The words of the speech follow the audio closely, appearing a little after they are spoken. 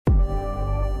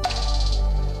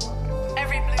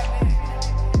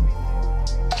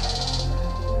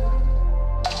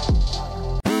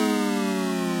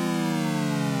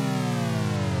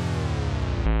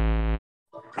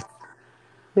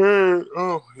Hey,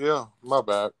 oh yeah, my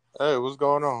bad. Hey, what's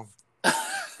going on?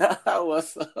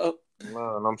 What's up?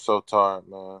 Man, I'm so tired,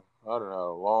 man. I done had a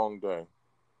long day.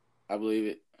 I believe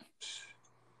it.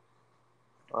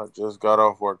 I just got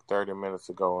off work 30 minutes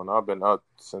ago, and I've been up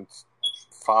since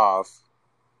 5.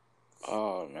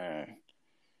 Oh man.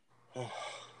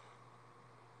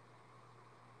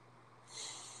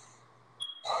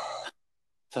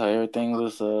 So everything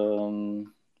was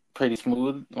pretty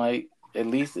smooth. Like at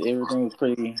least everything was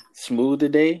pretty smooth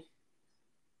today.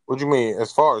 What you mean,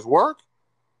 as far as work?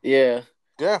 Yeah.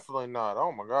 Definitely not.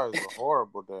 Oh my God, it's a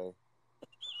horrible day.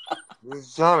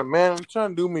 This trying to, man, I'm trying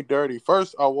to do me dirty.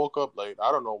 First, I woke up late.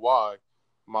 I don't know why.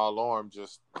 My alarm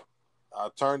I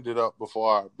turned it up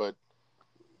before, but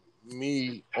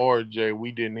me or Jay,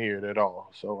 we didn't hear it at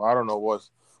all. So I don't know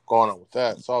what's going on with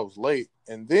that. So I was late,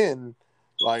 and then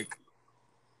like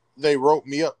they wrote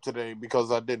me up today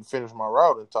because I didn't finish my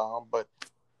route in time, but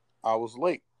I was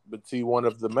late. But see, one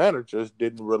of the managers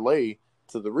didn't relay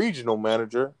to the regional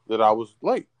manager that I was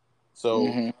late. So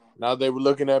hmm now they were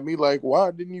looking at me like,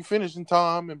 "Why didn't you finish in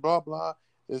time?" and blah blah.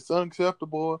 It's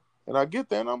unacceptable. And I get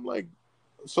there, and I'm like,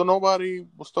 "So nobody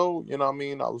was told, you know what I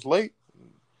mean? I was late."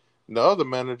 And the other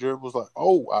manager was like,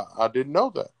 "Oh, I didn't know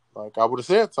that. Like, I would have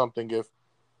said something if,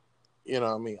 you know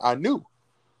what I mean, I knew."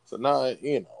 So now,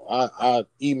 I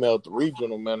emailed the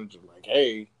regional manager like,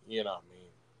 "Hey, you know what I mean,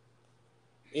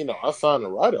 I signed the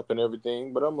write up and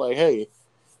everything, but I'm like, hey,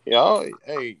 y'all,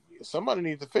 hey, somebody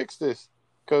needs to fix this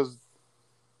because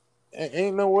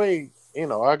ain't no way,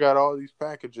 I got all these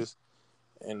packages,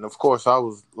 and of course I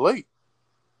was late.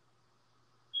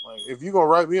 Like, if you're gonna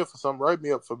write me up for something, write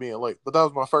me up for being late. But that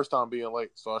was my first time being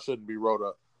late, so I shouldn't be wrote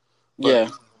up.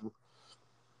 But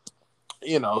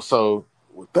Yeah. so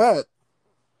with that,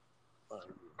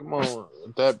 come on,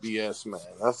 with that BS, man,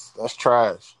 that's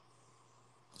trash.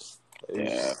 Yeah.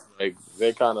 It's like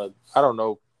they kind of, I don't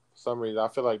know, for some reason I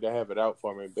feel like they have it out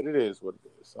for me, but it is what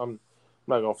it is. I'm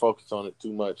not gonna focus on it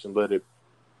too much and let it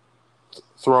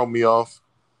throw me off.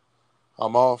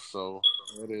 I'm off, so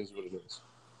it is what it is.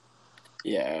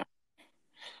 Yeah.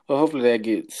 Well, hopefully that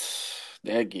gets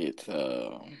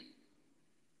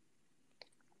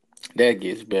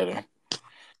better.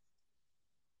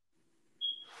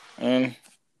 And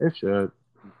It should.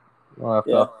 I'll have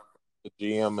yeah. to the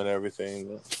GM and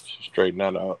everything straighten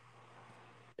that out.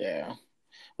 Yeah.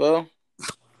 Well,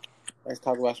 let's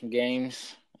talk about some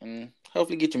games and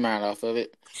hopefully get your mind off of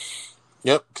it.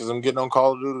 Yep, because I'm getting on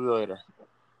Call of Duty later.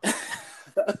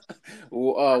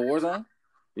 Warzone.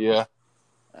 Yeah,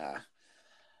 Ah.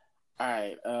 All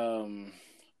right.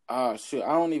 Oh shoot,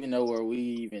 I don't even know where we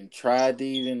even tried to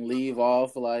even leave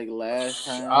off like last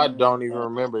I time. don't even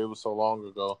remember. It was so long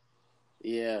ago.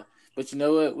 Yeah, but you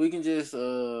know what? We can just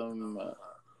you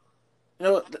know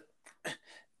what?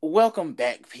 Welcome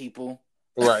back, people.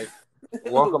 Right.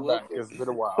 Welcome back. welcome, It's been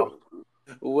a while.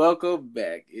 welcome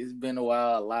back. It's been a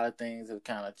while. A lot of things have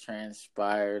kind of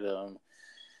transpired.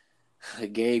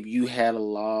 Gabe, you had a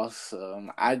loss.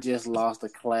 I just lost a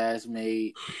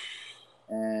classmate.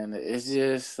 And it's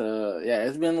just, yeah,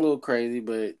 it's been a little crazy,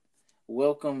 but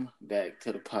welcome back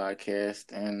to the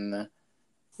podcast. And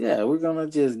yeah, we're going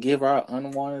to just give our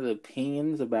unwanted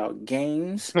opinions about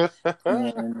games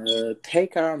and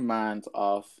take our minds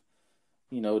off,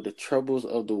 the troubles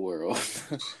of the world.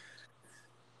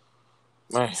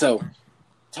 Man. So,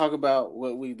 talk about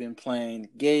what we've been playing.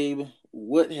 Gabe,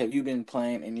 what have you been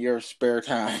playing in your spare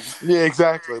time? Yeah,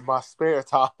 exactly. My spare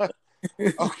time.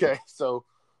 Okay, so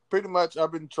pretty much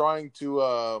I've been trying to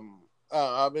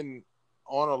I've been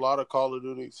on a lot of Call of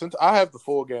Duty since I have the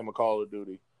full game of Call of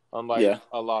Duty, unlike Yeah.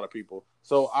 a lot of people.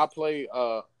 So I play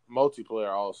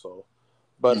multiplayer also.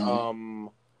 But hmm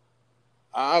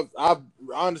I've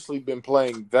honestly been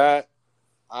playing that.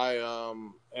 I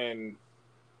and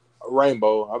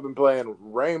Rainbow. I've been playing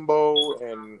Rainbow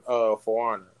and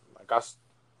For Honor.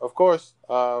 Of course,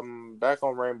 back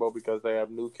on Rainbow because they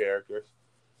have new characters,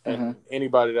 hmm and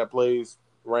anybody that plays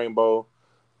Rainbow,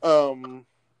 um,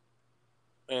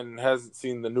 and hasn't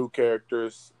seen the new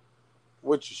characters,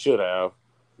 which you should have,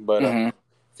 but hmm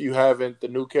if you haven't, the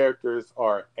new characters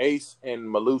are Ace and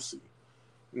Malusi.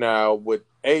 Now with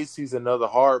Ace, he's another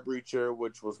hard breacher,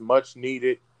 which was much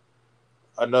needed.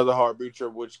 Another hard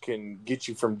breacher which can get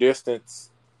you from distance.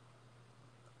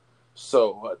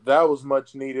 So that was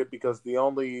much needed because the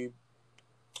only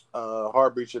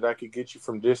hard breacher that could get you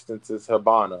from distance is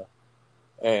Habana,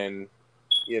 and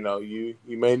you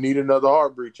may need another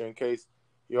hard breacher in case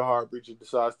your hard breacher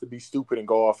decides to be stupid and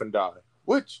go off and die,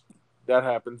 which that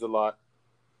happens a lot.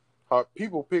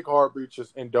 People pick hard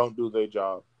breachers and don't do their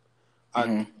job. I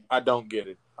hmm I don't get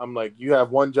it. I'm like, you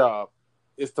have one job,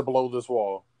 it's to blow this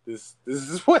wall.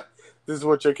 This is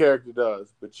what your character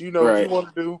does. But you know what you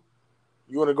want to do.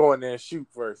 You want to go in there and shoot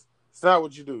first. It's not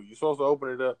what you do. You're supposed to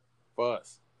open it up for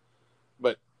us.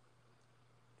 But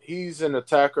he's an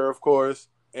attacker, of course,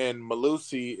 and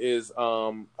Malusi is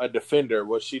a defender.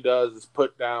 What she does is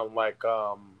put down like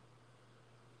I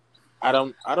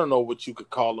don't know what you could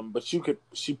call them, but she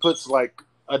puts like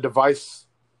a device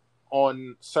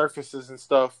on surfaces and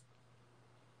stuff,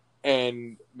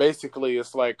 and basically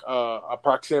it's like a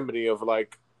proximity of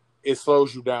like it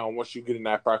slows you down once you get in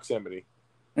that proximity.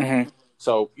 Mm-hmm.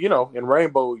 So, in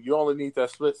Rainbow, you only need that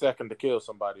split second to kill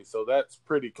somebody. So that's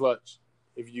pretty clutch.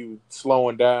 If you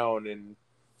slowing down and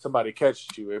somebody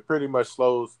catches you, it pretty much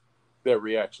slows their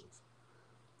reactions.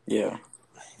 Yeah.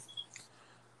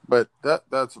 But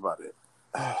that's about it.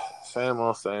 Same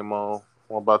old, same old.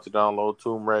 I'm about to download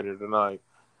Tomb Raider tonight.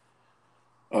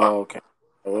 Oh, okay.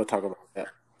 We'll talk about that.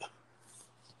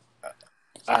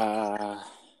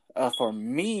 For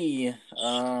me,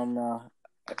 I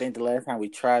think the last time we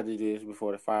tried to do this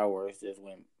before the fireworks just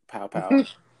went pow pow.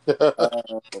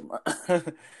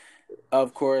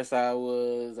 Of course, I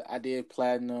did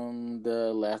platinum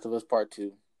The Last of Us Part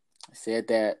 2. I said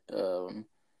that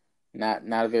not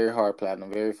a very hard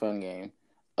platinum, very fun game.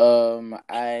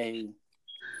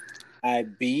 I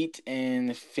beat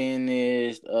and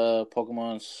finished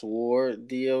Pokemon Sword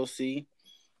DLC.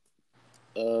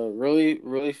 Really,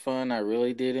 really fun. I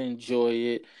really did enjoy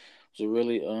it. It was a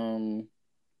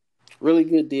really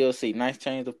good DLC. Nice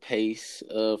change of pace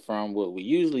from what we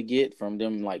usually get from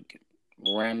them, like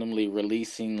randomly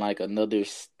releasing like another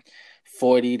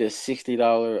 $40 to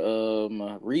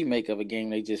 $60 remake of a game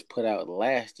they just put out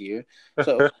last year.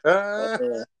 So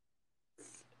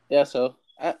yeah, so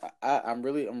I'm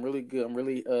really good. I'm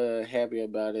really happy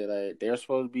about it. They're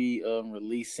supposed to be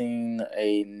releasing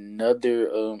another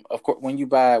of course when you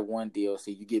buy one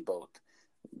DLC you get both.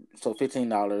 So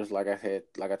 $15, like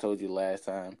I told you last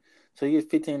time. So you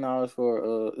get $15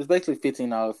 for it's basically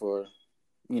 $15 for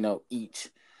each,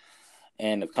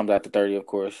 and it comes out to 30, of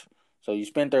course. So you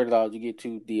spend $30, you get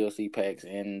 2 DLC packs,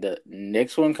 and the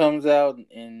next one comes out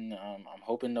in I'm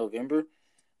hoping November,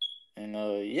 and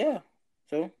yeah,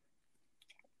 so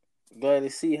glad to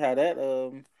see how that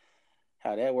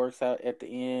works out at the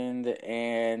end,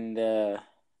 and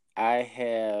I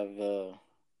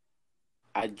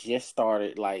just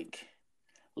started like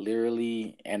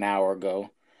literally an hour ago.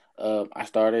 I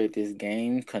started this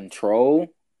game,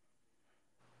 Control,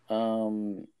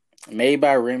 made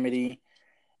by Remedy,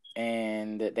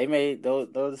 and they made those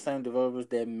are the same developers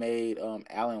that made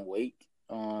Alan Wake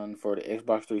for the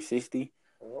Xbox 360.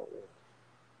 Oh.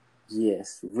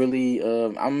 Yes, really.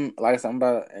 I'm like I said, I'm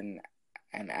about an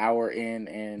hour in,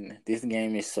 and this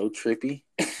game is so trippy.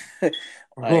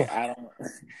 Like I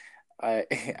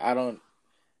I don't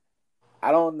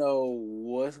I don't know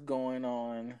what's going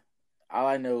on. All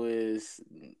I know is,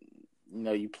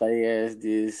 you play as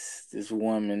this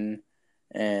woman,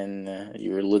 and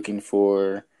you're looking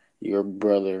for your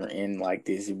brother in like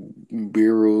this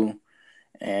bureau,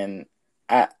 and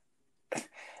I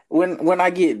when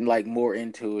I get like more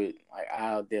into it, like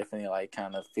I'll definitely like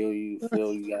kind of fill you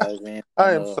guys in.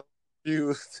 I am so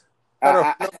confused.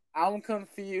 I'm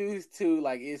confused too.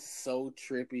 Like it's so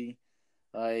trippy.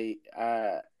 Like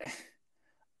I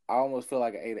almost feel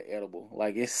like I ate an edible.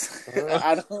 Like it's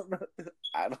I don't know.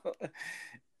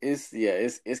 It's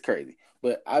crazy.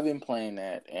 But I've been playing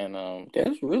that, and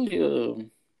that's really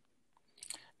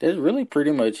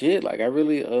pretty much it. Like I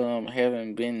really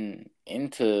haven't been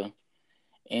into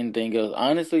anything else.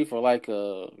 Honestly, for like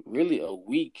really a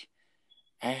week,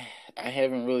 I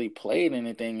haven't really played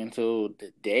anything until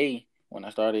the day when I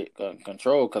started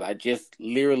Control, because I just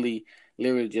literally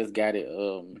just got it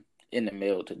in the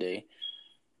mail today.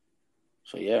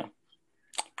 So yeah,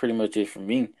 pretty much it for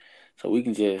me. So we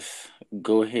can just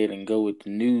go ahead and go with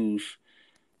the news.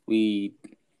 We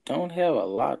don't have a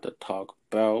lot to talk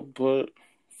about, but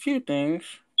few things.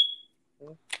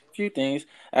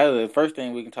 The first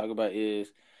thing we can talk about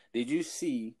is, did you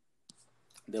see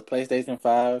the PlayStation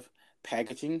 5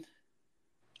 packaging?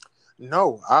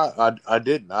 No, I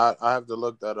didn't. I have to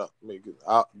look that up.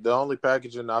 The only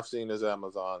packaging I've seen is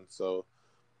Amazon, so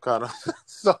kind of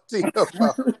salty about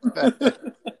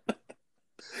that.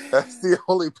 That's the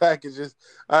only packages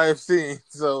I have seen.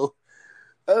 So,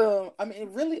 I mean, it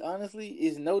really, honestly,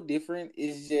 is no different.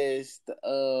 It's just,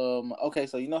 okay.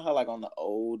 So you know how like on the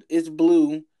old, it's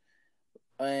blue,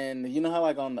 and you know how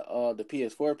like on the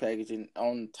PS4 packaging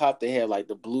on top they have like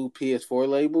the blue PS4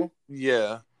 label.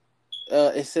 Yeah.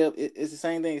 Except it's the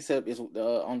same thing, except it's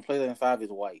on PlayStation 5 is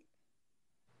white.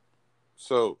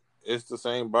 So it's the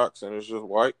same box and it's just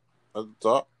white at the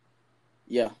top.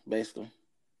 Yeah, basically.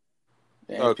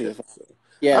 Yeah, it's Okay. PS4.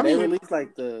 Yeah, I they mean,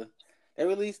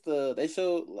 released they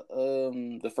showed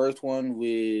the first one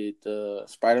with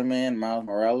Spider-Man Miles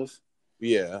Morales,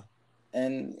 yeah.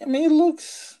 and I mean it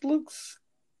looks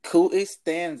cool. It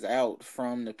stands out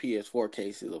from the PS4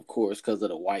 cases, of course, because of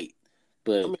the white. I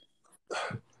But mean,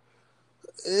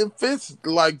 if it's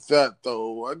like that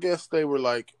though, I guess they were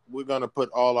like, we're gonna put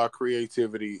all our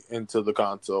creativity into the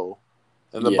console,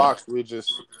 and the yeah, box we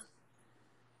just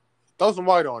throw some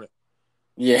white on it.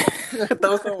 yeah,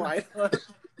 throw some white on it.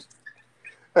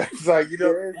 It's like, Yeah,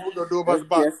 what we're gonna do about that's the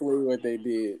box. definitely what they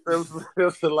did. It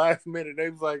was the last minute. They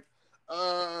was like,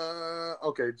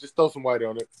 okay, just throw some white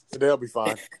on it. They'll be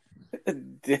fine.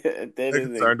 That They're is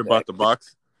concerned about the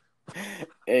box.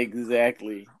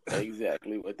 exactly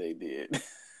what they did.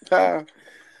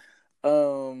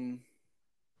 um.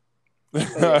 So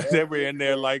yeah, They were in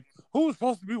there like, who's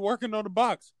supposed to be working on the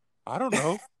box? I don't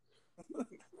know.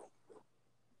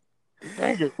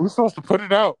 Dang it, we're supposed to put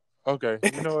it out. Okay,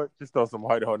 you know what? Just throw some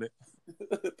white on it.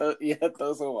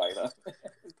 throw some white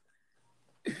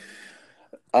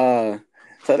on.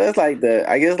 So that's like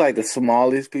I guess like the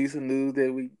smallest piece of news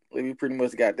that we pretty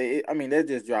much got. I mean, that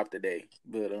just dropped today.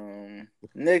 But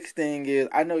next thing is,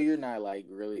 I know you're not like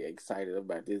really excited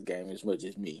about this game as much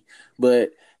as me,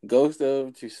 but Ghost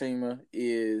of Tsushima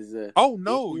is. Oh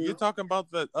no, you're talking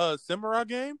about the Samurai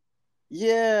game?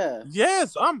 Yeah.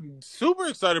 Yes, I'm super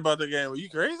excited about the game. Are you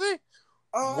crazy?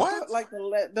 Oh, I What? thought like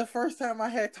the first time I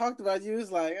had talked about you, it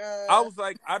was like, I was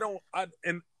like, I don't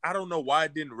know why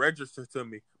it didn't register to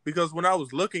me, because when I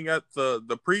was looking at the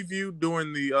preview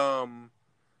during the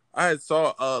I had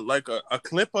saw like a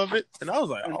clip of it, and I was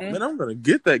like, oh man, I'm gonna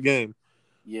get that game.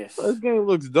 Yes. This game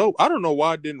looks dope. I don't know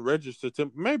why it didn't register to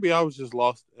me. Maybe I was just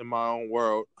lost in my own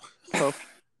world when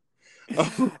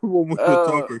we were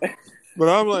talking. But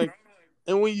I'm like,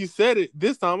 and when you said it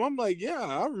this time, I'm like, yeah,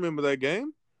 I remember that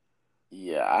game.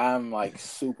 Yeah, I'm like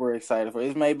super excited for it.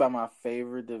 It's made by my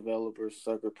favorite developer,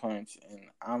 Sucker Punch, and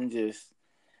I'm just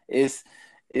it's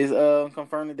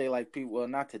confirmed today. Like people, well,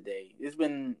 not today. It's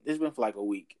been for like a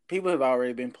week. People have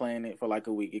already been playing it for like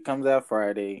a week. It comes out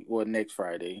Friday, well, next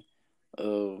Friday.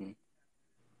 So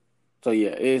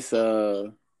yeah, it's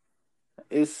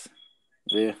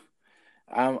yeah.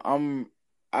 I'm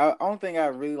I don't think I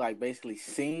really like basically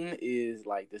seen is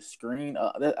like the screen.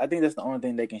 I think that's the only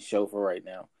thing they can show for right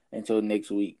now until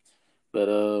next week. But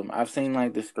I've seen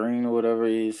like the screen or whatever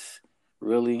is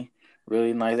really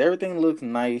really nice. Everything looks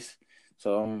nice.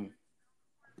 So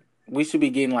we should be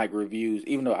getting like reviews,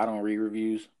 even though I don't read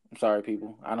reviews. I'm sorry,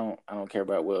 people. I don't care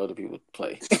about what other people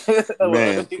play. What other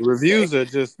Man, people say. reviews are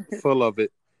just full of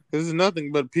it. This is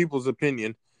nothing but people's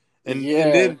opinion, and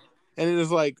Yeah. then it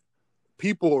is like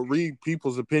people read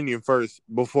people's opinion first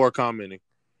before commenting,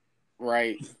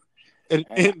 Right. and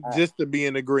just to be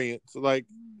in agreement. So like,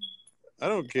 I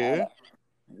don't care.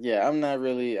 Yeah, I'm not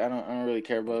really. I don't really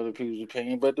care about other people's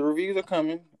opinion, but the reviews are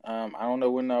coming. I don't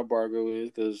know when the embargo is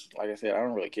because, like I said, I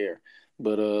don't really care.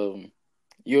 But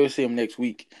you'll see them next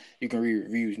week. You can read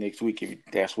reviews next week if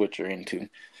that's what you're into.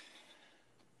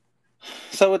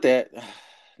 So with that,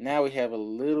 now we have a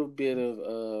little bit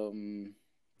of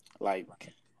like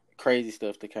crazy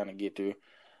stuff to kind of get through.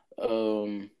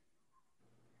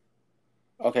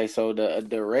 Okay, so the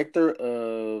director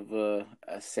of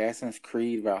Assassin's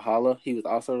Creed Valhalla, he was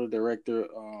also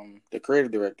the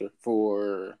creative director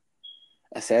for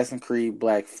Assassin's Creed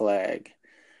Black Flag.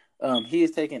 He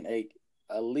is taking a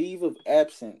leave of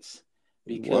absence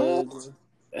because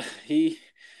What? he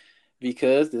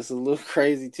because this is a little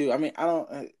crazy too. I mean, I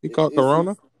don't. You caught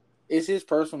Corona? It's his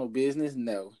personal business.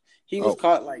 No, he was Oh,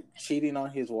 caught like cheating on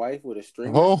his wife with a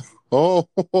streamer. oh,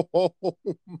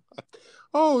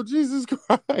 oh, Jesus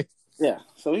Christ! Yeah,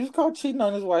 so he was caught cheating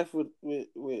on his wife with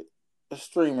a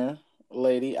streamer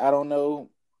lady. I don't know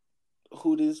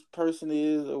who this person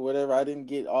is or whatever. I didn't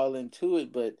get all into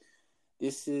it, but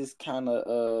this is kind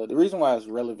of the reason why it's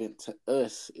relevant to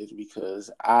us is because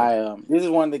this is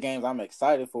one of the games I'm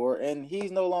excited for, and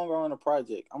he's no longer on the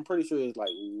project. I'm pretty sure it's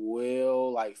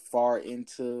like far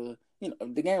into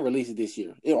the game releases this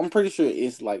year. I'm pretty sure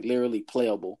it's like literally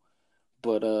playable,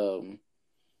 but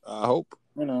I hope.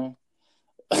 you know.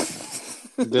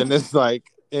 Then it's like,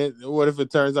 what if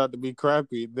it turns out to be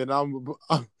crappy? Then I'm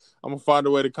gonna find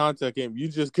a way to contact him. You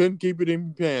just couldn't keep it in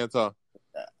your pants, huh?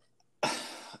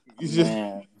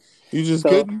 Man. You just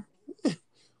couldn't.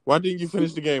 Why didn't you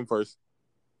finish the game first?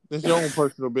 That's your own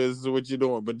personal business, what you're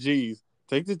doing. But geez,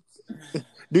 do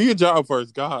your job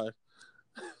first, God.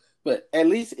 But at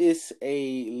least it's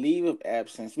a leave of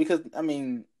absence because I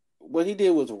mean, what he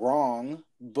did was wrong,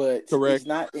 but Correct.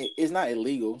 it's not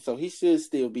illegal, so he should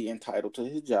still be entitled to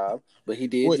his job. But he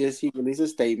released a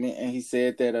statement and he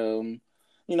said that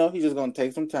he's just gonna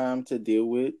take some time to deal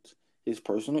with his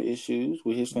personal issues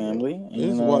with his family.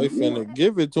 His And wife finna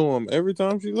give it to him every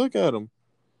time she look at him.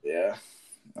 yeah,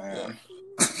 man.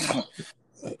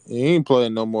 He ain't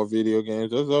playing no more video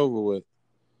games. That's over with.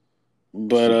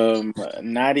 But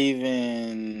not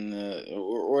even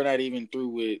we're not even through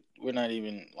with. We're not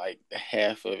even like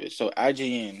half of it. So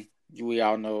IGN, we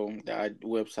all know the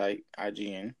website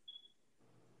IGN.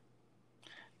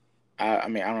 I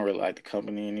mean, I don't really like the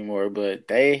company anymore, but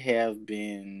they have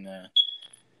been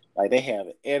they have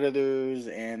editors,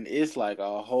 and it's like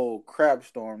a whole crap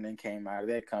storm that came out of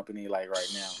that company like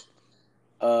right now.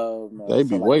 They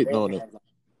be waiting they on it. have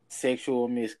sexual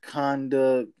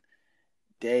misconduct.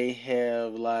 They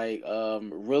have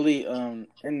really and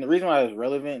the reason why it's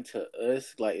relevant to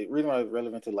us, the reason why it's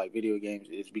relevant to video games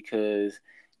is because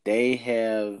they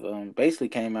have basically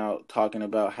came out talking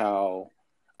about how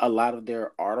a lot of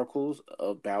their articles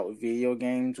about video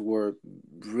games were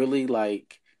really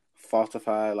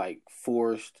falsified,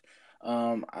 forced.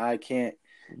 I can't.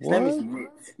 His name is Mitch.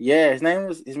 Yeah, his name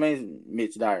is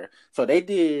Mitch Dyer. So they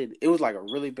did. It was a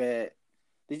really bad.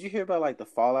 Did you hear about the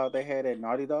fallout they had at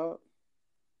Naughty Dog?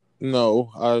 No,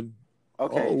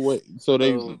 Okay. Oh wait, so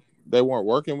they weren't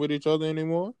working with each other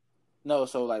anymore? No,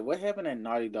 so what happened at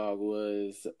Naughty Dog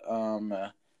was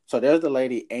so there's the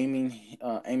lady Amy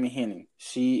Hennig.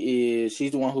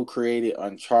 She's the one who created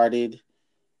Uncharted.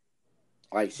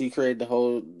 She created the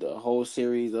whole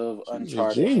series of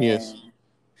Uncharted. She's a genius.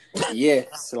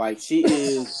 Yes, she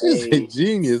is She's a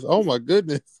genius. Oh my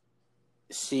goodness.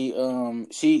 She's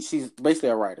basically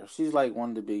a writer. She's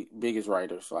one of the biggest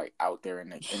writers out there in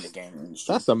the game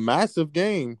industry. That's a massive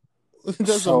game.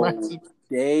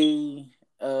 They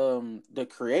the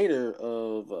creator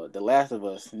of The Last of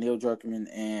Us, Neil Druckmann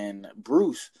and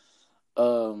Bruce,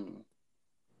 it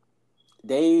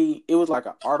was an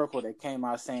article that came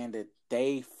out saying that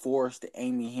they forced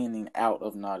Amy Hennig out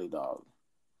of Naughty Dog.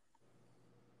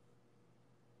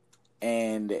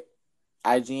 And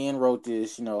IGN wrote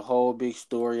this, whole big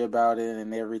story about it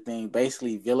and everything,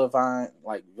 basically vilifying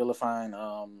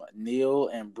Neil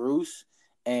and Bruce.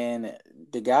 And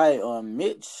the guy,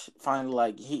 Mitch,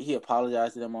 finally, he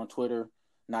apologized to them on Twitter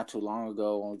not too long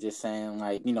ago and was just saying,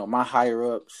 my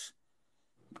higher-ups,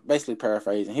 basically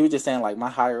paraphrasing, he was just saying, my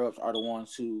higher-ups are the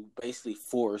ones who basically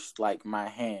forced, my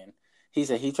hand. He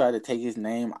said he tried to take his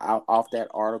name off that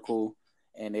article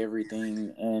and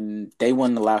everything, and they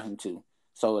wouldn't allow him to.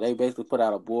 So they basically put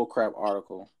out a bullcrap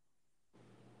article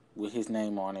with his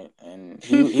name on it, and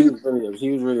he was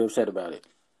really upset about it.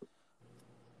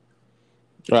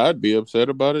 I'd be upset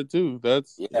about it too.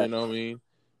 That's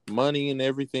money and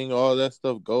everything, all that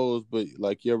stuff goes, but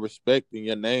your respect and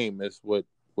your name is what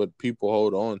people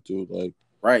hold on to.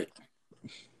 Right.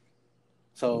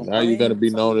 So now you're gonna be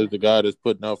known as the guy that's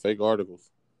putting out fake articles.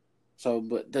 So,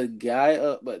 but the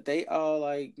guy, but they all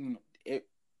it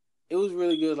was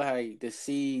really good, to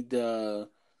see the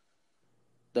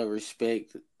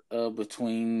respect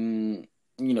between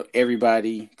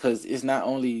everybody, because it's not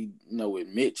only with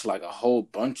Mitch, a whole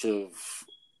bunch of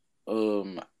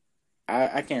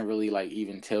I can't really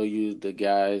even tell you the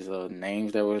guys'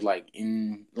 names that were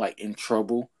in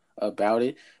trouble about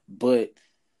it, but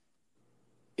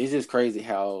it's just crazy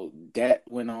how that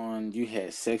went on. You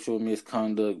had sexual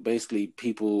misconduct, basically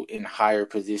people in higher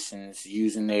positions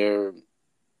using their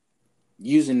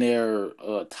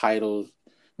titles,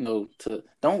 to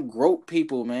don't grope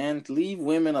people, man. Leave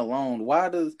women alone. I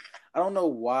don't know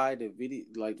why the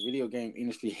video game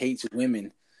industry hates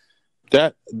women.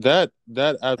 That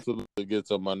absolutely gets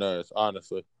on my nerves,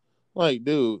 honestly.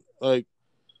 Dude,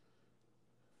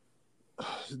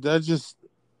 that just,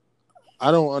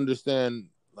 I don't understand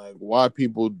why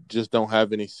people just don't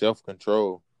have any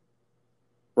self-control.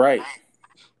 Right.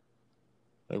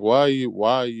 Why are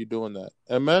you doing that?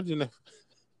 Imagine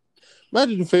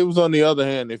if it was on the other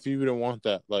hand, if you didn't want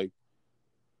that.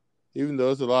 Even though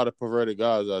there's a lot of perverted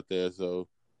guys out there, so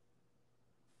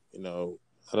I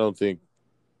don't think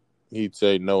he'd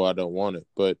say no, I don't want it.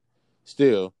 But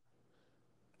still,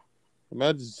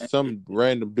 imagine some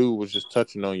random dude was just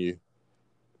touching on you.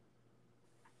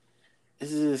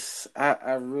 It's just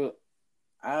I'm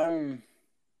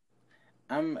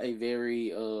a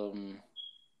very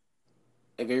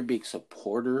big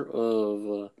supporter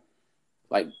of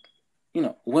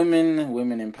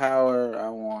women in power. I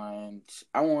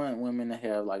want women to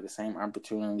have the same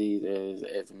opportunities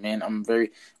as men. I'm very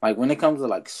when it comes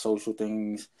to social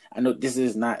things. I know this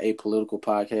is not a political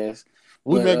podcast.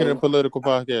 We're making a political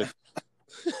podcast.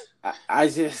 I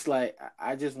just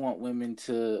I just want women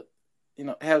to,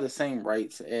 have the same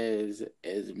rights as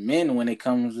men when it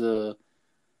comes to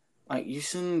like you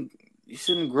shouldn't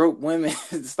grope women.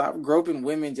 Stop groping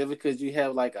women just because you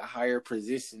have like a higher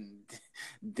position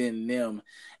than them.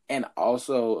 And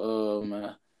also,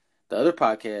 the other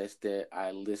podcast that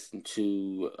I listened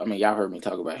to, I mean, y'all heard me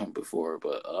talk about him before,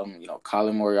 but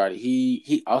Colin Moriarty,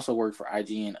 he also worked for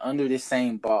IGN under this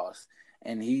same boss,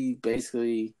 and he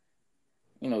basically,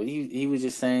 he was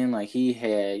just saying like he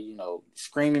had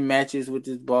screaming matches with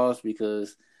this boss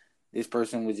because this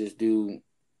person would just do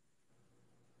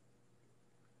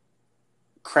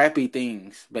crappy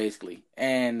things basically.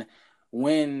 And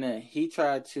when he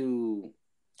tried to,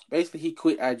 basically he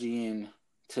quit IGN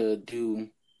to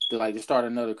start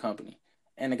another company,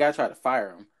 and the guy tried to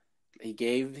fire him. He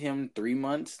gave him 3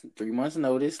 months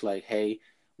notice, like, hey,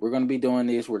 we're going to be doing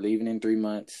this, we're leaving in 3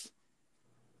 months.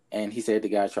 And he said the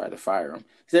guy tried to fire him.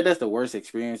 He said that's the worst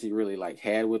experience he really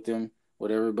had with him,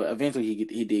 whatever. But eventually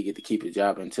he did get to keep his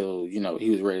job until he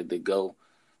was ready to go.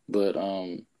 But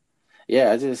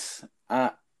yeah,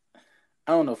 I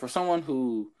don't know, for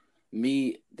someone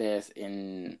that's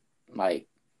in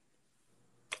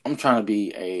I'm trying to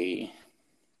be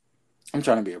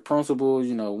a principal.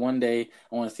 One day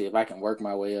I want to see if I can work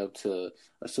my way up to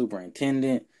a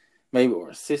superintendent, maybe, or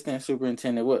assistant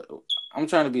superintendent. I'm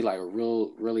trying to be like a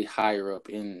really higher up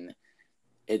in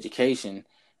education,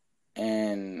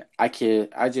 and I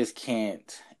just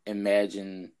can't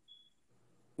imagine,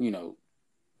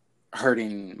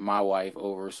 hurting my wife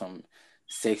over some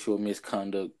sexual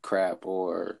misconduct crap,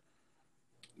 or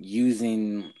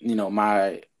using,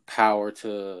 my power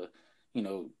to,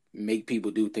 make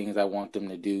people do things I want them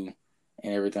to do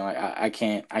and everything. Like I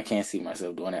can't see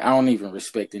myself doing it. I don't even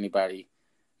respect anybody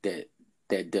that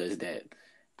does that.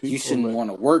 You shouldn't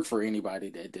want to work for anybody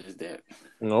that does that.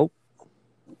 Nope.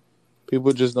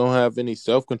 People just don't have any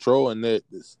self-control, and that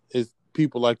is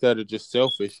people like that are just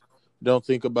selfish. Don't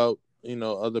think about,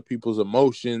 other people's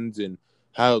emotions and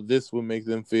how this would make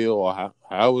them feel, or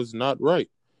how it's not right.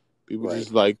 People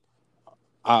just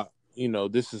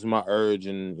this is my urge,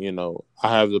 and, I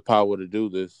have the power to do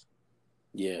this.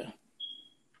 Yeah.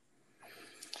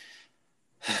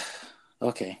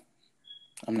 Okay.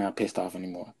 I'm not pissed off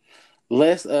anymore.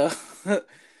 Let's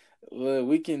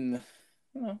we can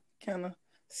kind of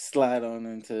slide on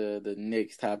into the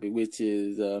next topic, which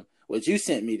is what you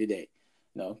sent me today.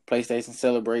 PlayStation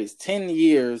celebrates 10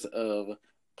 years of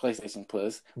PlayStation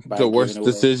Plus by the worst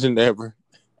decision ever.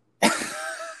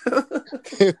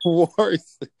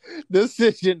 Worst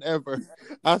decision ever.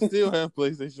 I still have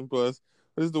PlayStation Plus.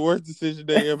 This is the worst decision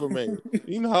they ever made.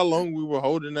 You know how long we were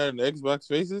holding that in Xbox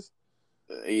Faces?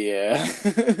 Yeah.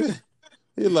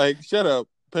 You're like, shut up,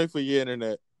 pay for your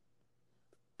internet.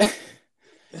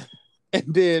 And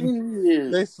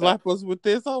then they slap us with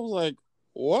this. I was like,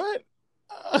 what?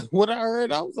 When I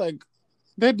heard, I was like,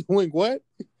 they're doing what?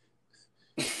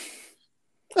 I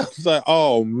was like,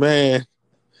 oh, man.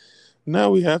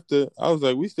 Now we have to. I was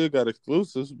like, we still got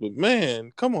exclusives, but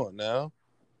man, come on now.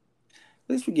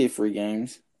 At least we get free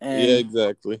games. And yeah,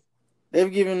 exactly. They're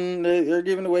giving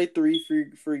away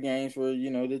 3 free games for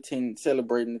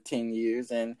celebrating the 10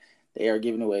 years, and they are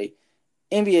giving away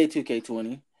NBA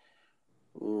 2K20,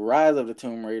 Rise of the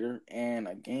Tomb Raider, and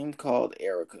a game called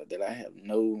Erica that I have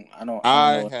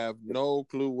no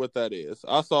clue what that is.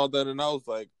 I saw that and I was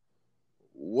like,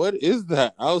 what is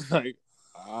that? I was like,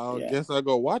 I guess I'll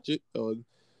go watch it or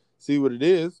see what it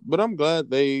is. But I'm glad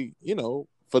they,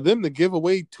 for them to give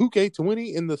away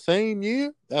 2K20 in the same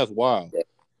year, that's wild.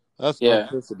 That's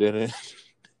unprecedented.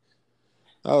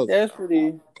 That's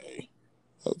pretty. Okay.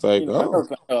 I was like, I know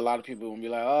a lot of people will be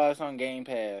like, "Oh, it's on Game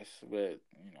Pass," but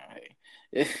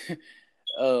hey,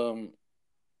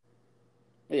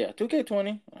 yeah,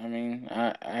 2K20. I mean,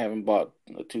 I haven't bought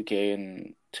a 2K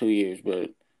in 2 years,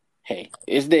 but hey,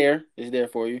 it's there. It's there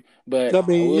for you. But I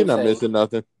mean, you're not missing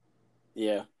nothing.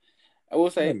 Yeah, I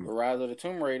will say, Rise of the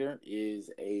Tomb Raider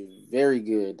is a very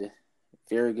good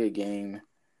game.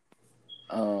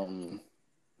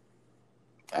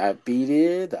 I beat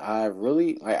it. I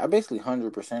basically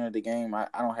 100% of the game. I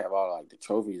don't have all the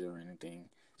trophies or anything,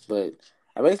 but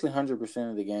I basically 100%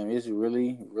 of the game. It's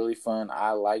really, really fun.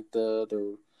 I like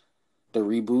the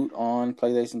reboot on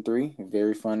PlayStation 3.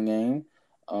 Very fun game.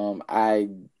 I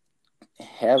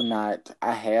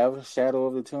have Shadow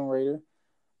of the Tomb Raider,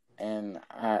 and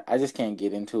I just can't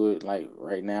get into it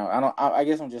right now. I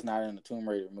guess I'm just not in the Tomb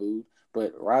Raider mood.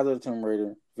 But Rise of the Tomb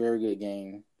Raider, very good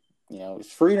game.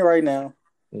 It's free right now.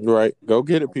 Right. Go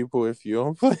get it, people. If you're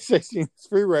on PlayStation, it's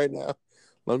free right now.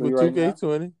 Along with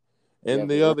 2K20. And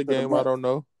the other game, I don't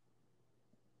know.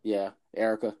 Yeah,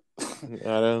 Erica. I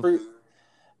don't. Free,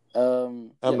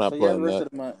 I'm yeah. So not yeah, the playing rest that.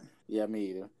 of the month. Yeah, me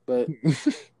either. But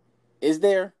it's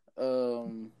there.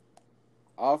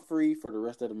 All free for the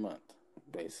rest of the month,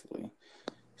 basically.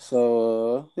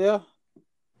 So yeah,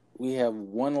 we have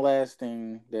one last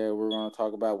thing that we're going to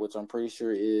talk about, which I'm pretty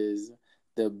sure is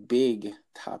the big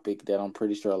topic that I'm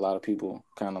pretty sure a lot of people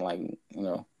kind of like,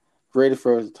 ready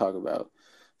for us to talk about.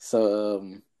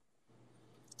 So,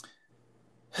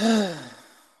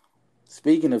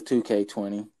 speaking of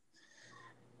 2K20,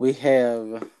 we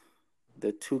have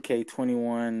the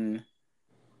 2K21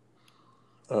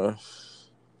 I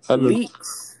don't.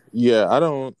 leaks. Yeah, I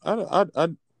don't.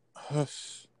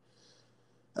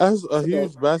 As a So,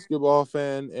 huge basketball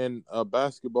fan and a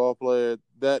basketball player,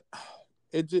 that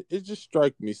it just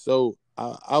struck me. So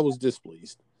I was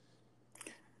displeased.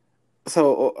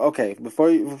 okay, before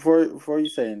you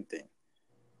say anything,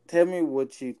 tell me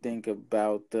what you think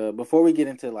about the before we get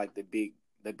into like the big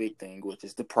thing, which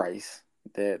is the price.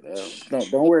 That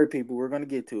don't worry, people. We're gonna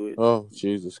get to it. Oh,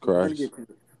 Jesus We're gonna Christ! get to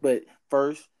it. But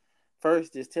first,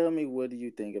 just tell me what do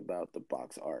you think about the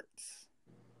box arts?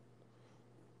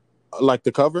 Like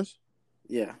the covers.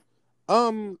 Yeah.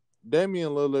 Damian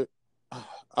Lillard.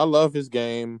 I love his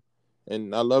game,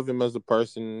 and I love him as a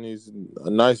person. He's a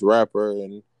nice rapper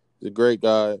and he's a great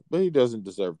guy, but he doesn't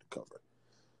deserve the cover.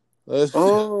 He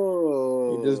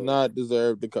does Oh, not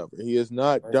deserve the cover. He has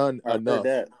not done I heard enough.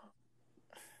 that.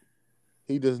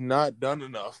 He does not done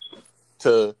enough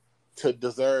to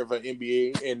deserve an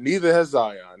NBA, and neither has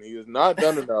Zion. He has not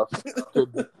done enough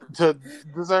to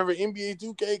deserve an NBA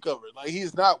 2K cover. Like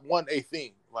he's not won a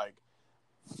thing. Like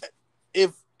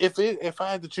if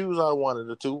I had to choose out of one of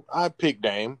the two, I'd pick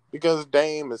Dame because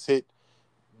Dame has hit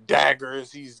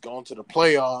daggers. He's gone to the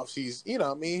playoffs. He's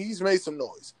made some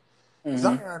noise. Mm-hmm.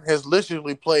 Zion has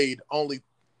literally played only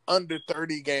under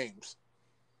 30 games.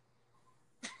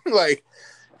 Like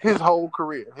his whole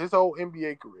career, his whole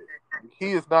NBA career.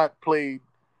 He has not played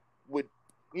with,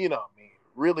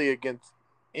 really against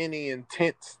any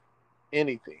intense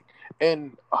anything.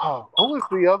 And who was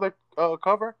the other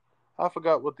cover? I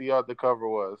forgot what the other cover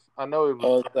was. I know it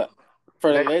was.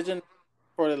 For the They, legend,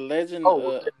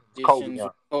 oh, Kobe. editions,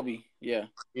 Kobe. Yeah.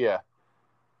 Yeah,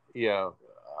 yeah.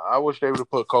 I wish they would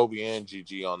have put Kobe and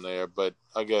Gigi on there, but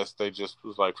I guess they just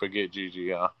was like, forget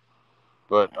Gigi, huh?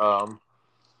 But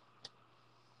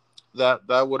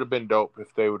that would have been dope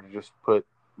if they would have just put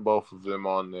both of them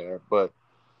on there. But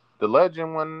the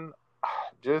legend one,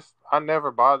 I never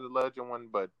bought the legend one,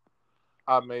 but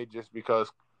I made just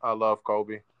because I love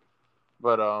Kobe.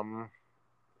 But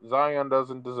Zion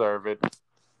doesn't deserve it.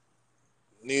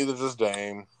 Neither does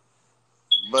Dame.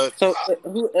 But So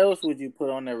who else would you put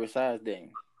on there besides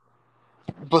Dame?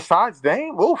 besides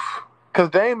Dame, oof, because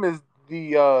Dame is the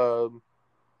He's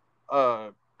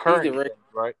the current,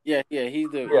 right? Yeah, Yeah. he's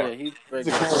the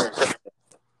regular.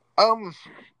 Um,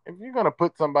 if you're gonna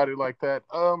put somebody like that,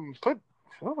 dang,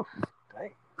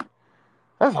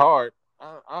 that's hard.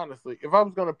 Honestly, if I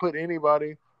was gonna put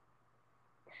anybody,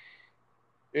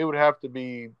 it would have to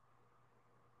be.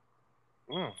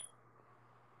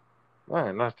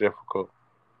 Man, that's difficult.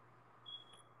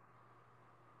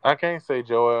 I can't say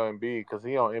Joel Embiid because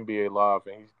he on NBA Live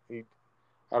and he.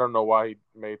 I don't know why he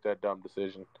made that dumb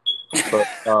decision, but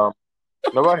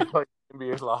nobody plays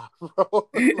NBA Live, bro.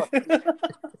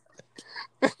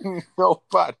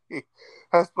 Nobody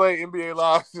has played NBA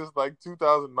Live since like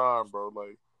 2009, bro.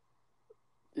 Like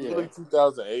really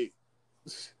 2008.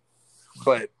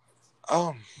 But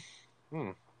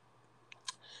if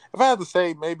I had to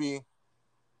say maybe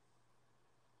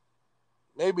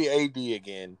AD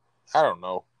again, I don't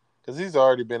know because he's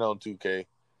already been on 2K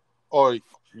or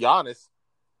Giannis.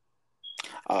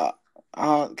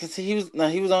 Cause he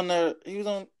was on there. He's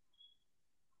on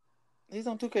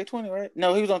 2K20, right?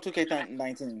 No, he was on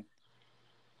 2K19.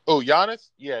 Oh, Giannis?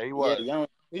 Yeah, he Yeah, was. Giannis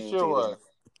He on sure 2K19. was.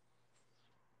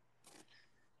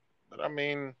 But I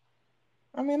mean,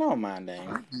 I don't mind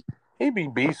Dame. he be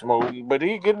beast mode, but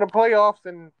he get in the playoffs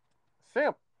and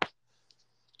simp.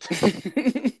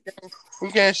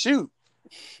 He can't shoot.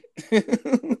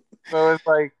 So it's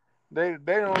like they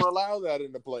don't allow that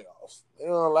in the playoffs. They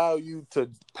don't allow you to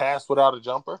pass without a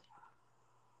jumper.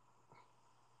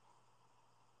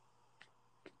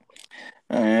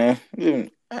 I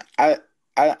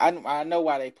know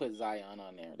why they put Zion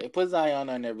on there. They put Zion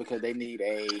on there because they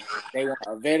want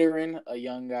a veteran, a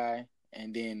young guy,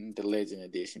 and then the Legend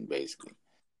Edition, basically.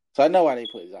 So I know why they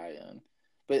put Zion.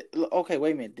 But okay,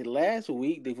 wait a minute. Did last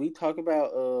week did we talk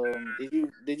about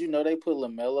did you know they put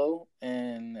LaMelo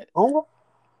and Who?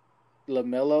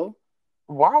 LaMelo?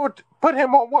 Why would put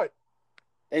him on what?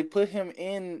 They put him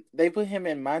in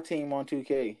my team on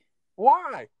 2K.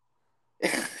 Why?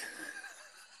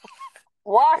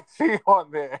 Why is he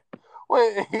on there?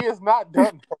 Wait, he has not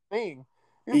done a thing.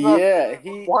 He's not Yeah,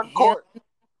 one court.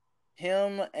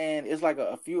 him, and it's like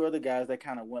a few other guys that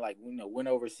kind of went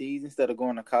overseas instead of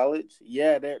going to college.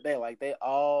 Yeah, they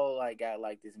all like got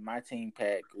like this my team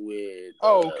pack with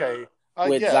okay.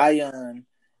 with Yeah. Zion.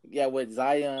 Yeah, with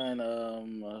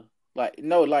Zion.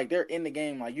 Like they're in the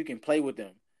game. Like you can play with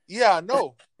them. Yeah,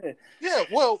 no. Yeah,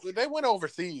 well, they went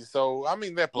overseas, so I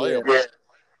mean they're playable. Yeah.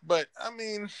 But I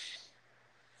mean,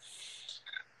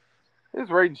 his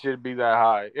rating should be that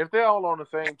high. If they're all on the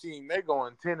same team, they're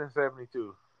going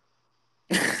 10-72.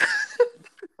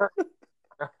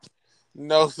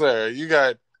 No, sir. You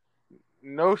got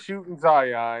no shooting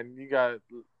Zion. You got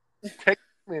take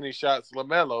many shots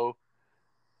LaMelo.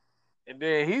 And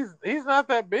then he's not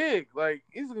that big. Like,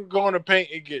 he's going to go in the paint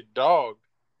and get dogged.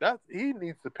 He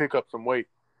needs to pick up some weight.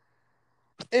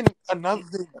 And another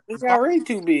thing. He's already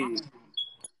too big.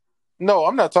 No,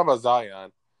 I'm not talking about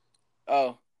Zion.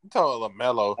 Oh. I'm talking about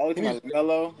LaMelo. Oh, you're talking about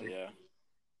LaMelo? Yeah.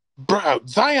 Bro,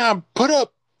 Zion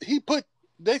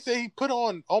they say he put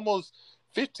on almost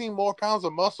 15 more pounds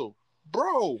of muscle.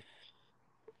 Bro.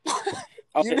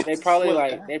 Okay, they probably was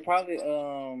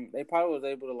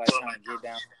able to like kind of get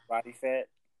down body fat,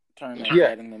 turn that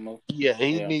fat into muscle. Yeah,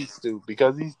 he needs to,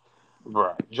 because he's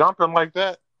jumping like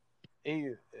that.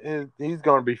 He's going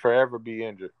to be forever be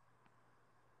injured.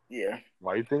 Yeah.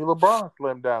 Why you think LeBron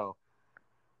slimmed down?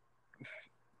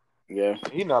 Yeah,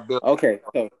 he's not built. Okay,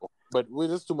 so but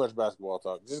there's too much basketball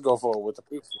talk. Just go forward with the.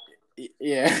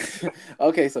 Yeah.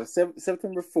 Okay, so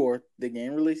September 4th, the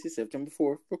game releases September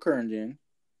 4th for current gen.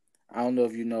 I don't know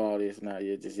if you know all this now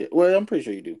yet, just yet. Well, I'm pretty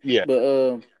sure you do. Yeah.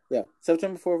 But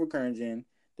September 4th for current gen.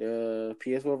 The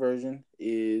PS4 version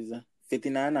is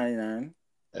 $59.99.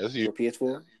 That's you. For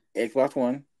PS4, Xbox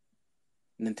One,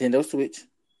 Nintendo Switch,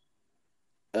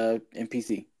 and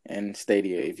PC and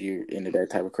Stadia if you're into that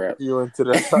type of crap. You into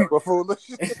that type of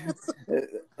foolishness?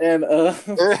 And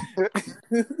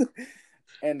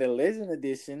and the Legend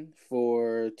Edition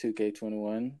for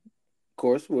 2K21, of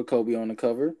course, with Kobe on the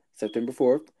cover, September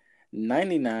 4th,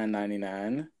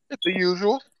 $99.99. It's the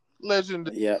usual.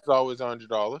 Legend is always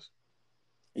 $100.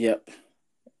 Yep.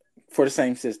 For the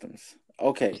same systems.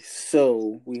 Okay,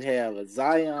 so we have a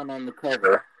Zion on the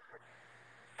cover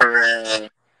for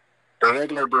the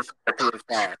regular edition of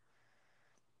PS5.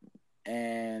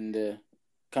 And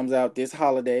comes out this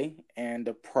holiday, and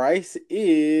the price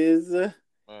is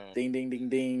ding ding ding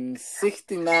ding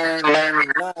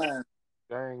 $69.99.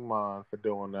 Dang, man, for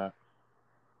doing that.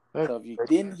 So if you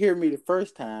didn't hear me the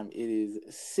first time, it is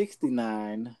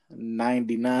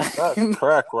 $69.99. That's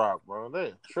crack rock, bro.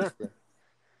 They're tripping.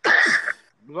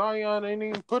 Zion ain't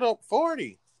even put up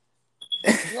 40.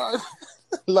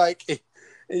 Like,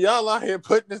 y'all out here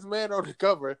putting this man on the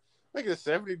cover, making it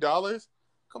 $70.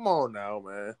 Come on now,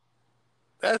 man.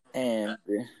 And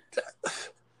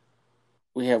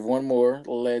we have one more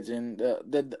Legend. The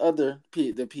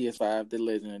PS5, the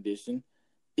Legend Edition,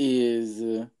 is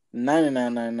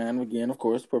 $99.99 again, of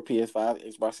course, for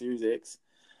PS5, Xbox Series X.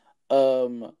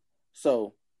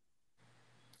 So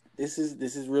this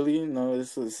is really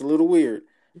it's a little weird,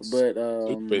 but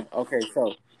okay.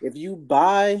 So if you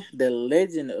buy the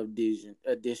Legend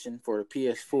Edition for the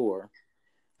PS4,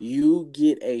 you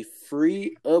get a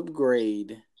free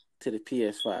upgrade to the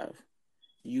PS5.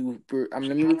 Let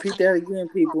me repeat that again,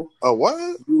 people. Oh,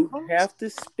 what? You have to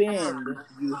spend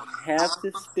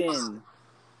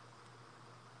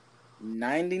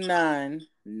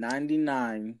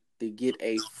 $99.99 to get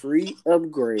a free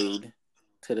upgrade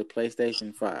to the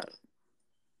PlayStation 5.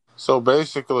 So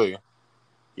basically,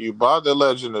 you buy the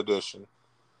Legend Edition,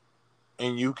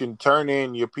 and you can turn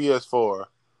in your PS4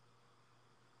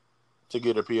 to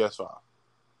get a PS5.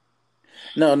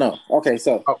 No. Okay,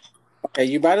 so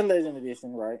you buy the Legend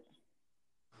Edition, right?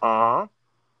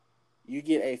 You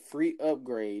get a free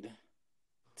upgrade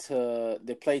to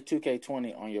play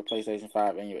 2K20 on your PlayStation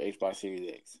 5 and your Xbox Series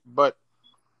X. But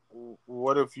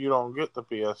what if you don't get the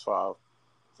PS5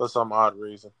 for some odd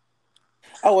reason?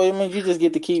 Oh, well, I mean, you just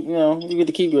get to keep, your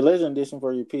Legend Edition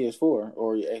for your PS4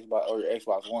 or your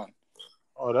Xbox One.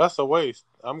 Oh, that's a waste.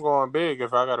 I'm going big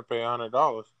if I got to pay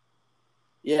 $100.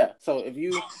 Yeah. So if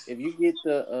you get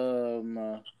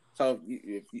the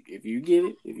if you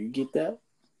get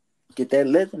that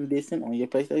Legend Edition on your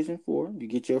PlayStation 4, you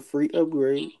get your free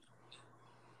upgrade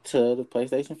to the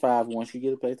PlayStation 5 once you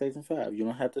get a PlayStation 5. You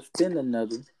don't have to spend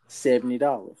another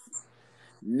 $70.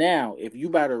 Now, if you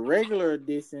buy the regular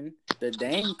edition, the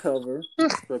Dame cover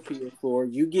for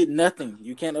PS4, you get nothing.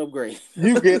 You can't upgrade.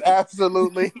 You get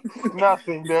absolutely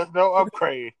nothing. There's no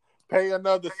upgrade. Pay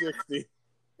another $60.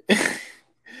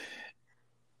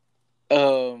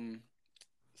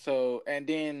 So and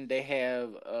then they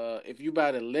have if you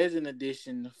buy the Legend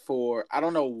Edition for I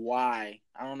don't know why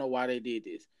they did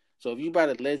this. So if you buy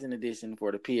the Legend Edition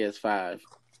for the PS5,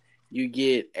 you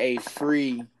get a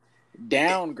free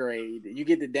downgrade. You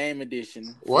get the Dame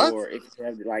Edition What? for if you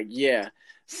have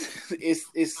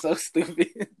it's so stupid.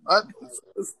 It's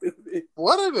so stupid.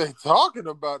 What are they talking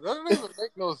about? That doesn't even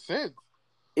make no sense.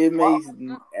 It makes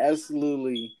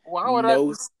absolutely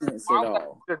no sense at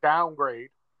all. The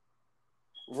downgrade.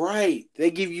 Right.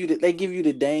 They give you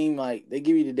the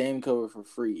Dame cover for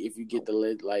free if you get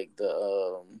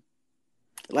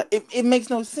it makes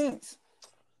no sense.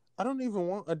 I don't even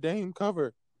want a Dame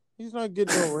cover. He's not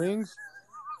getting no rings.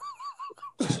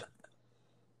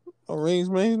 No rings,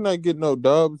 man. He's not getting no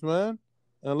dubs, man.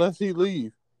 Unless he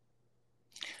leave.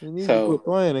 He needs to quit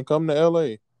playing and come to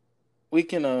LA. We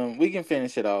can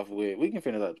finish it off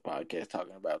the podcast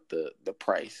talking about the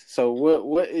price. So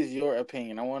what is your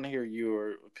opinion? I want to hear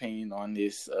your opinion on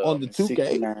this on the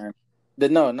 2K.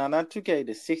 Not 2K,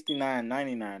 the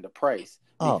 $69.99, the price.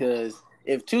 Because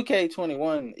if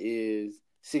 2K21 is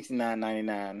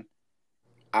 $69.99,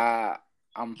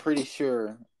 I'm pretty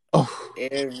sure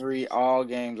all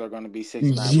games are going to be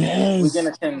 $69. Yes. We're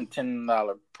getting a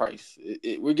 $10 price.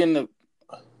 We're getting the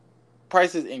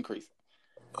prices increase.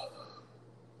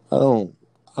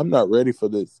 I'm not ready for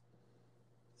this.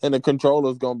 And the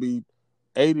controller's gonna be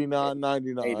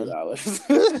 $89.99.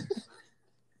 $80.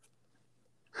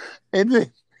 And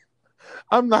then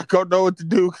I'm not gonna know what to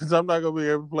do because I'm not gonna be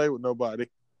able to play with nobody.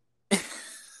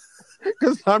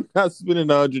 Because I'm not spending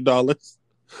 $100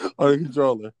 on a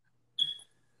controller.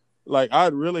 Like,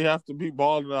 I'd really have to be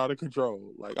balling out of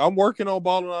control. Like, I'm working on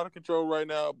balling out of control right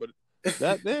now, but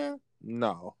that there,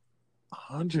 no.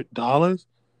 $100?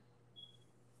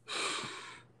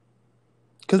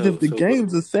 Because if the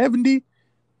games are 70,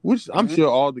 which I'm sure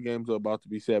all the games are about to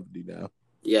be 70 now.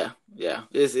 Yeah.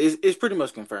 It's pretty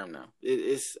much confirmed now.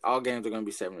 It's all games are going to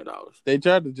be $70. They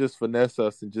tried to just finesse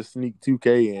us and just sneak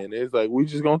 2K in. It's like, we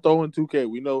just going to throw in 2K.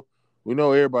 We know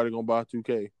everybody going to buy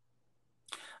 2K.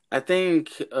 I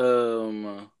think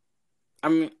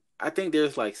I think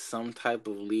there's like some type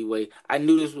of leeway. I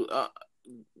knew this was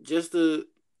just to,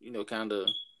 kind of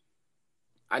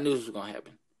I knew this was going to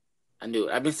happen. I knew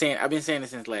it. I've been saying it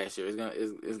since last year.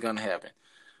 It's gonna happen.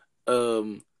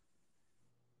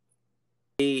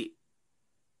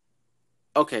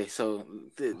 Okay, so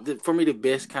for me to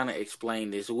best kind of explain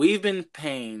this, we've been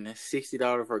paying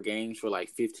 $60 for games for like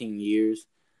 15 years,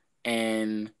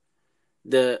 and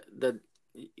the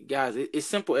guys, it's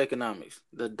simple economics.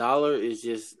 The dollar is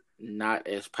just not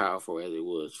as powerful as it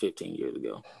was 15 years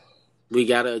ago. We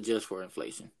gotta adjust for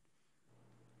inflation.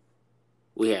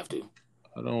 We have to.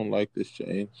 I don't like this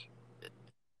change.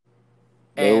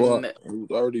 And it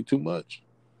was already too much.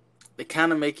 They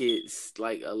kind of make it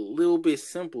like a little bit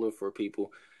simpler for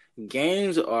people.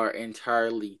 Games are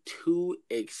entirely too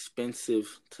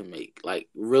expensive to make, like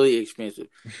really expensive.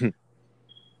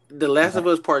 The Last of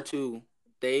Us Part 2,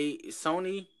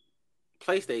 Sony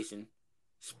PlayStation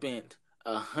spent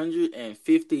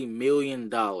 $150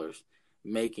 million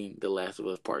making The Last of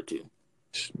Us Part 2.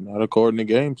 Not according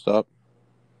to GameStop.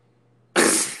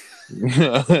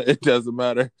 It doesn't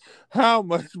matter how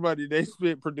much money they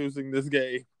spent producing this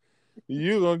game.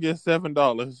 You're gonna get $7.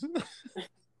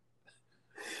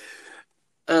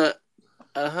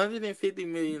 $150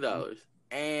 million,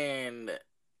 and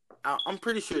I'm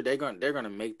pretty sure they're gonna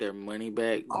make their money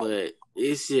back. But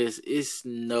you're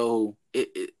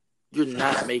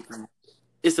not making.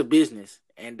 It's a business,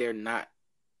 and they're not.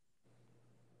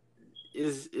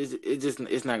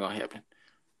 It's not gonna happen.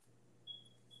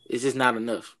 It's just not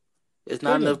enough. It's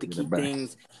not enough to keep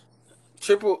things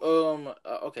triple.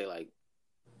 Okay, like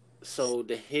so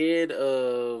the head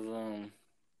of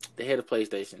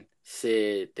PlayStation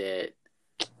said that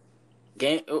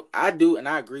I do, and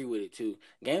I agree with it too.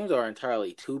 Games are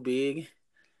entirely too big.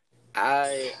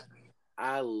 I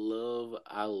love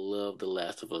The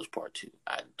Last of Us Part 2.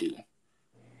 I do,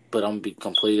 but I'm gonna be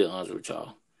completely honest with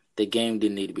y'all. The game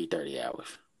didn't need to be 30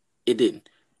 hours. It didn't.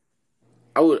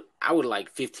 I would like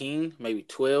 15, maybe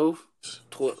 12,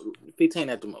 15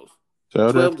 at the most.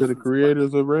 Tell that to the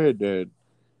creators of Red Dead.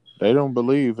 They don't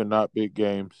believe in not big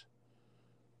games.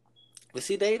 But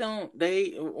see,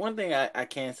 one thing I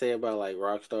can say about like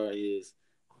Rockstar is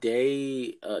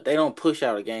they don't push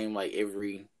out a game like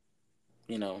every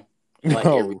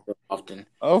every so often.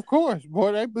 Of course,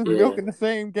 boy, they've been milking the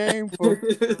same game for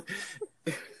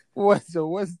what's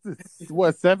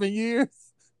 7 years?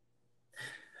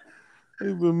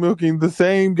 They've been milking the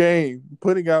same game,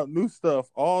 putting out new stuff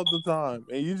all the time,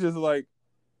 and you just like,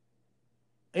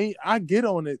 And I get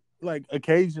on it like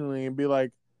occasionally and be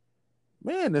like,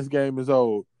 man, this game is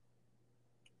old.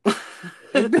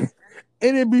 And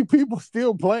it'd be people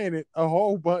still playing it a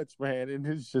whole bunch, man. And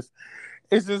it's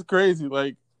just crazy.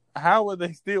 Like, how are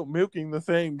they still milking the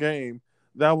same game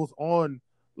that was on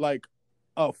like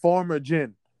a former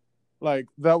gen? Like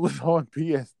that was on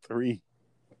PS3.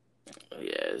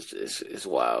 Yeah, it's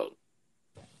wild.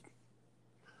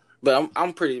 But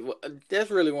I'm pretty.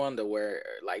 That's really one of the rare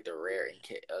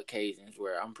occasions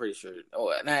where I'm pretty sure.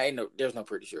 Oh, nah, ain't no. There's no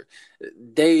pretty sure.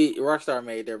 Rockstar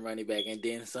made their money back and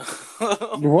then some.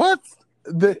 What?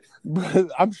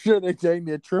 I'm sure they gained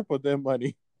their triple their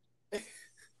money.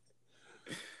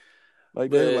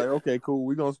 Like they're like, okay, cool.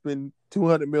 We're gonna spend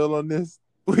 200 mil on this.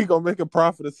 We gonna make a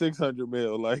profit of 600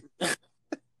 mil. Like,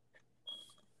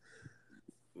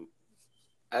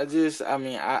 I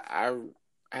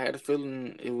had a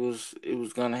feeling it was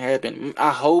gonna happen.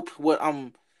 I hope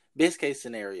best case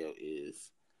scenario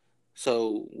is,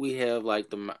 so we have like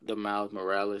the Miles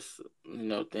Morales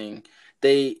thing.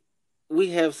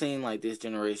 We have seen like this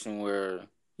generation where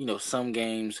some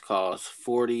games cost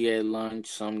 40 at launch,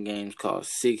 some games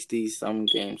cost 60, some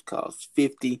games cost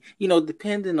 50.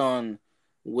 Depending on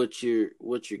what you're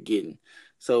getting.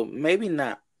 So maybe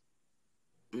not.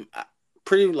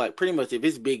 Pretty much if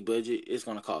it's big budget, it's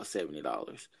gonna cost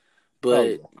 $70.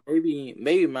 But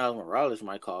maybe Miles Morales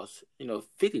might cost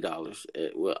 $50.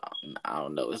 Well, I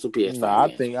don't know. It's a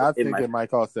PS5 game. I think it might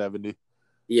cost 70.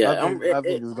 Yeah, I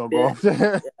think it's gonna go up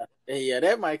there. Yeah,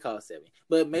 that might cost 70.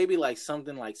 But maybe like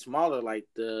something like smaller, like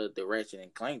the Ratchet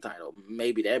and Clank title,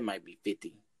 maybe that might be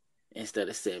 50 instead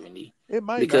of 70. It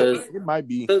might because it might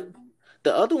be.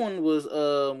 The other one was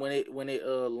when it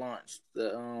launched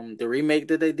the remake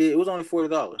that they did, it was only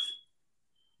 $40.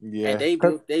 Yeah, and they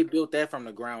built that from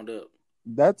the ground up.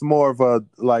 That's more of a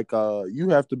you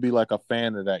have to be like a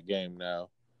fan of that game now.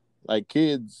 Like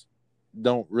kids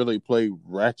don't really play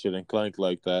Ratchet and Clank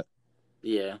like that.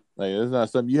 Yeah, like it's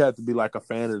not something you have to be like a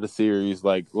fan of the series,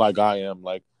 like I am.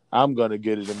 Like I'm gonna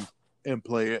get it and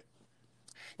play it.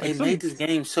 They made this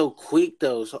game so quick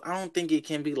though, so I don't think it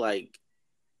can be like.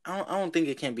 I don't think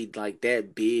it can be like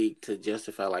that big to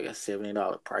justify like a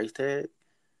 $70 price tag.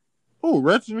 Oh,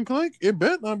 Ratchet and Clank? It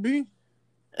better not be.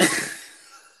 It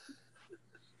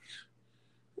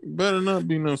better not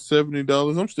be no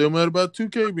 $70. I'm still mad about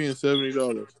 2K being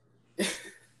 $70.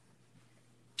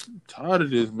 I'm tired of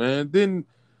this, man. Then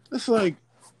it's like,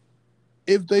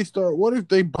 what if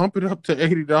they bump it up to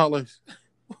 $80?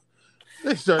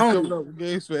 They start coming up with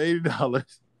games for $80.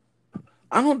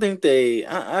 I don't think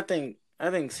I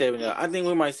think $70. I think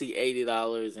we might see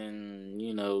 $80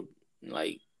 and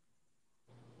like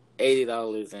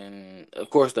 $80 and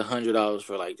of course the $100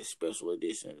 for like the special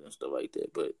editions and stuff like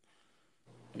that. But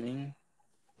I mean,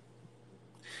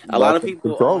 a lot of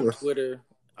people on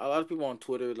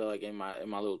Twitter, like in my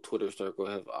little Twitter circle,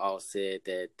 have all said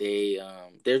that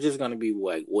they're just gonna be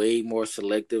like way more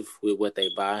selective with what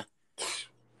they buy.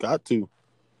 Got to.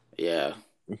 Yeah.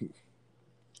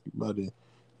 Buddy,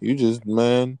 you just,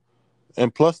 man.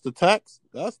 And plus the tax,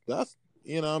 that's that's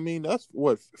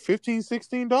what, $15,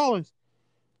 $16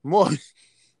 more.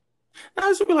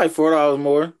 That should be like $4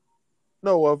 more.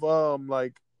 No, of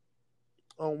like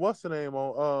what's the name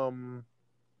on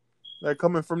that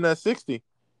coming from that 60.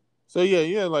 So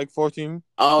yeah, like 14.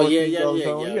 Oh yeah.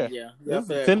 $10,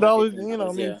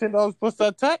 $10 plus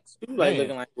that tax. We like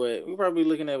looking like what? We're probably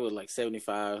looking at like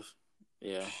 75.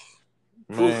 Yeah.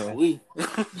 Man.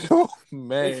 Oh,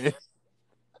 man.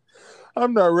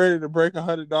 I'm not ready to break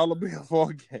 $100 bill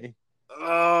for a game.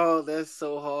 Oh, that's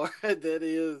so hard. That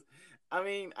is. I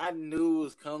mean, I knew it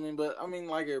was coming, but I mean,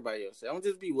 like everybody else said, I'm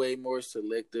just be way more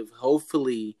selective.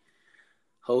 Hopefully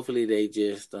they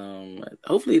just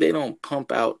hopefully they don't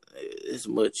pump out as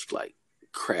much like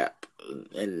crap.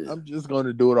 And I'm just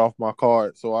gonna do it off my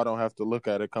card so I don't have to look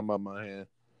at it come out my hand.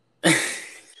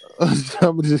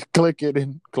 I'm gonna just click it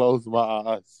and close my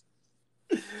eyes.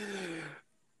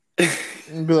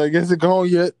 And be like, is it gone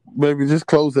yet? Maybe just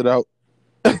close it out.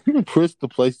 Push the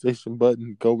PlayStation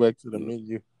button, go back to the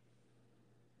menu.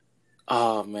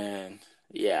 Oh man,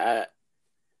 yeah.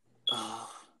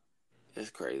 It's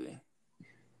crazy.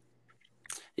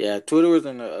 Yeah, Twitter was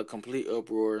in a complete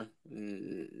uproar.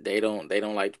 They don't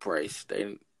like the price.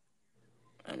 Ain't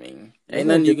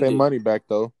nothing you can do. Money back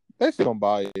though. They still gonna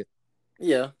buy it.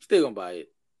 Yeah, still gonna buy it.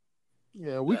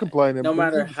 Yeah, we complain. No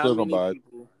matter how many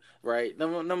people, right?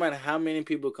 No matter how many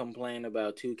people complain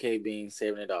about 2K being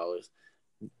 $70,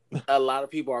 a lot of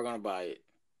people are gonna buy it.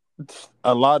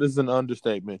 A lot is an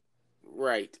understatement.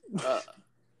 Right.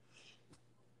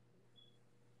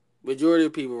 majority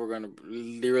of people are gonna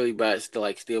literally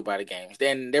still buy the games.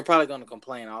 Then they're probably gonna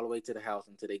complain all the way to the house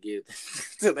until they get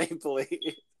until they play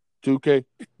it. 2K.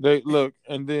 They look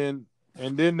and then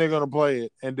they're gonna play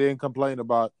it and then complain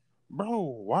about, bro,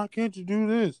 why can't you do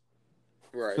this?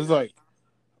 Right. It's like,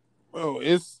 bro,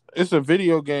 it's a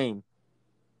video game.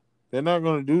 They're not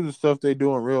gonna do the stuff they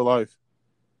do in real life.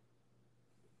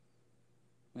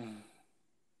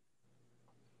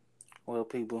 Well,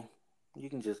 people, you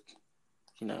can just,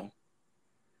 you know,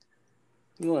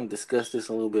 you want to discuss this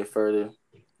a little bit further,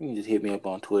 you can just hit me up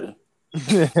on Twitter.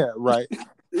 Yeah, right.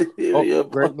 Hit Oh, me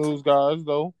up great on news, guys!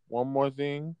 Though one more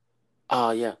thing,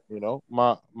 Oh yeah. you know,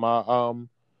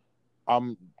 I'm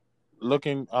I'm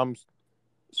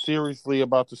seriously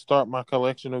about to start my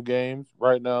collection of games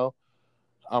right now.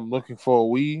 I'm looking for a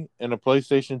Wii and a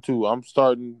PlayStation 2. I'm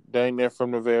starting dang there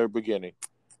from the very beginning.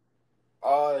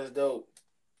 Oh, that's dope.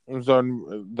 I'm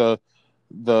starting the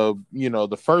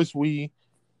the first Wii,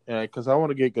 because I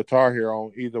want to get Guitar Hero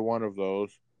on either one of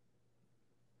those.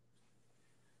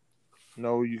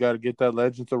 No, you got to get that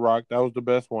Legends of Rock. That was the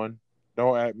best one.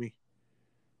 Don't at me.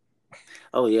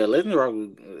 Oh yeah, Legend of Rock.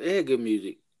 It had good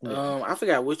music. Yeah. I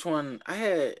forgot which one I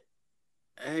had.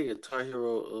 I had Guitar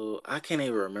Hero. I can't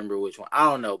even remember which one. I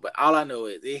don't know, but all I know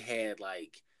is it had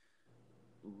like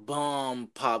bomb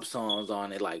pop songs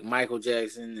on it, like Michael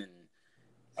Jackson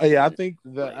Yeah, and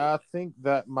like I think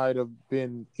that might have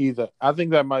been either. I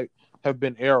think that might have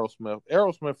been Aerosmith.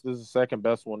 Aerosmith is the second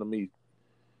best one to me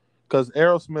because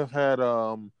Aerosmith had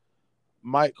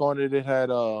Mike on it. It had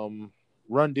Run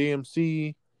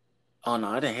DMC. oh no,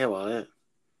 I didn't have all that.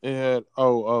 It had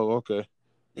okay,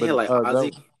 It had but like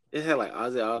Ozzy. that It had like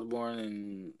Ozzy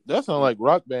Osbourne that sounded and like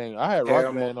Rock Band. I had Rock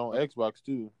Paramore. Band on Xbox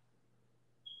too.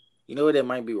 You know what? That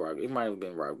might be Rock. It might have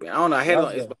been Rock Band. I don't know. I had it Rock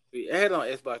on Band. Xbox. I had it on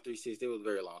Xbox 360. It was a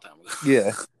very long time ago.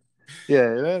 Yeah,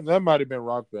 yeah, that might have been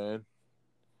Rock Band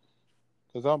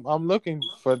because I'm looking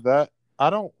for that.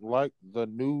 I don't like the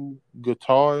new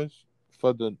guitars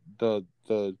for the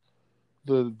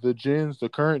gens, the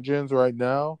current gens right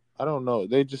now. I don't know.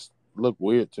 They just look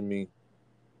weird to me.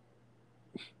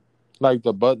 Like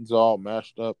the buttons are all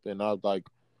mashed up, and I was like,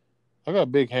 I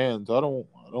got big hands. I don't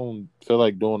feel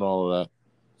like doing all of that.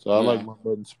 So I like Yeah, my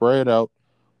buttons spread out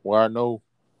where I know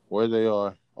where they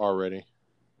are already.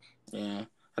 yeah.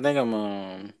 I think I'm.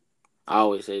 I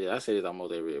always say that. I say this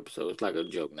almost every episode. It's like a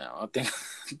joke now.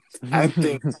 I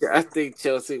think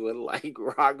Chelsea would like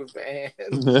Rock Band.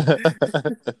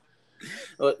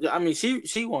 I mean,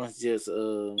 she wants just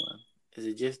is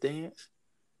it Just Dance?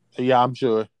 Yeah, I'm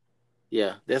sure.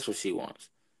 Yeah, that's what she wants.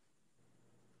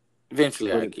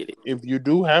 Eventually, I But get it. if you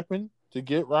do happen to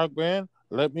get Rock Band,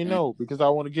 let me Mm. know because I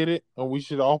want to get it and we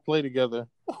should all play together.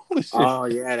 we should Oh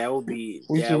yeah, we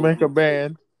that should would make be a dope.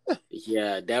 band.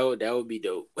 Yeah, that would be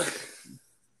dope.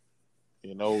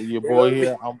 You know, your that boy would be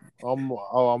here.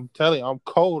 I'm telling you, I'm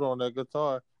cold on that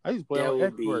guitar. I used to play that on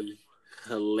would Expert, be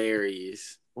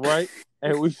hilarious. right?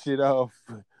 And we should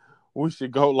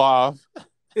go live.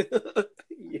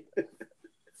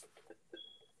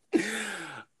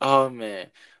 Oh man.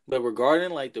 But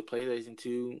regarding like the PlayStation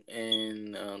 2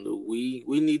 and the Wii,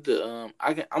 we need to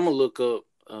I'm gonna look up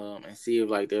and see if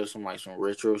like there's some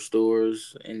retro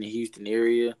stores in the Houston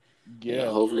area. And Yeah,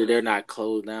 hopefully they're not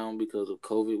closed down because of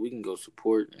COVID. We can go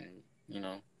support and you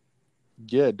know.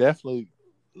 yeah, definitely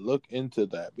look into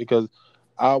that because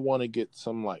I want to get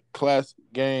some like classic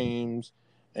games.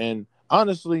 And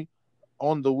honestly,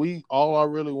 on the Wii, all I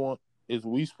really want is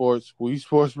Wii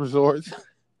Sports Resorts.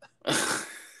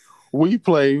 We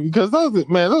play because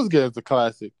those games are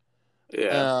classic.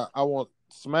 Yeah. I want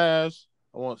Smash.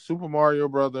 I want Super Mario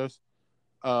Brothers.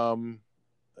 Um,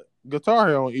 Guitar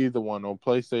Hero on either one on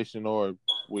PlayStation or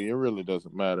Wii. It really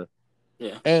doesn't matter.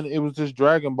 Yeah. And it was this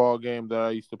Dragon Ball game that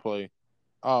I used to play.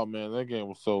 Oh man, that game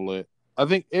was so lit. I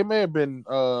think it may have been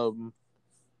Tenkaichi.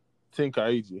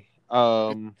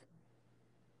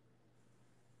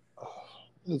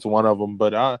 It's one of them,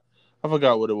 but I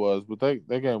forgot what it was. But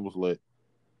that game was lit.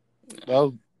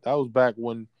 That was back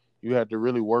when you had to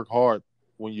really work hard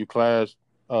when you clashed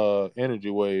energy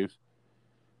waves.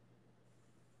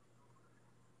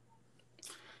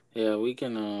 Yeah, we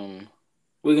can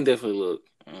definitely look.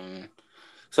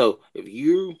 So if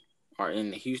you are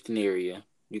in the Houston area,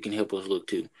 you can help us look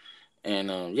too.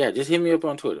 And yeah, just hit me up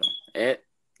on Twitter at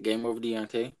Game Over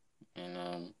Deontay.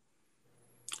 And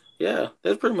yeah,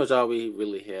 that's pretty much all we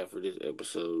really have for this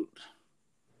episode.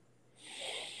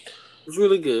 It was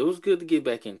really good. It was good to get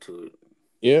back into it.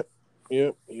 Yep,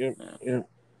 yep, yep, Yeah, yep.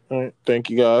 All right. Thank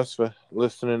you guys for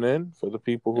listening in. For the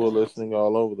people who are yeah, listening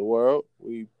all over the world,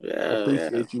 we yeah.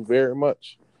 appreciate you very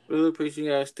much. Really appreciate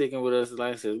you guys sticking with us.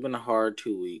 Like I said, it's been a hard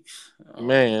 2 weeks.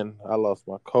 Man, I lost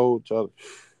my coach. I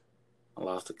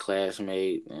lost a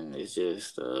classmate, and it's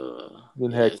just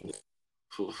Been yeah, hectic.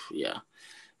 yeah,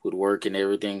 with work and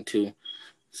everything too.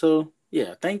 So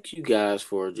yeah, thank you guys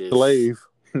for just Slave,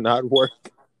 not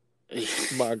work.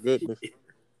 My goodness.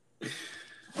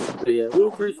 But yeah, we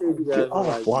appreciate you guys for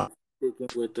like Wow. sticking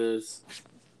with us,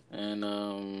 and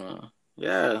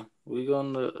yeah, we're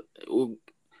gonna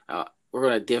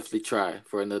definitely try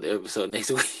for another episode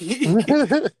next week.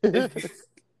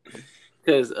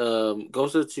 Because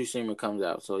Ghost of Tsushima comes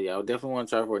out, so yeah, I definitely want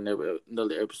to try for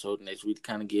another episode next week to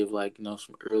kind of give like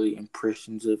some early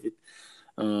impressions of it.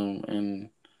 And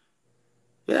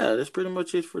yeah, that's pretty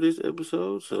much it for this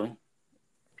episode. So,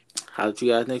 holler at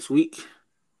you guys next week.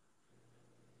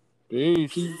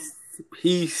 Peace.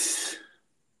 Peace.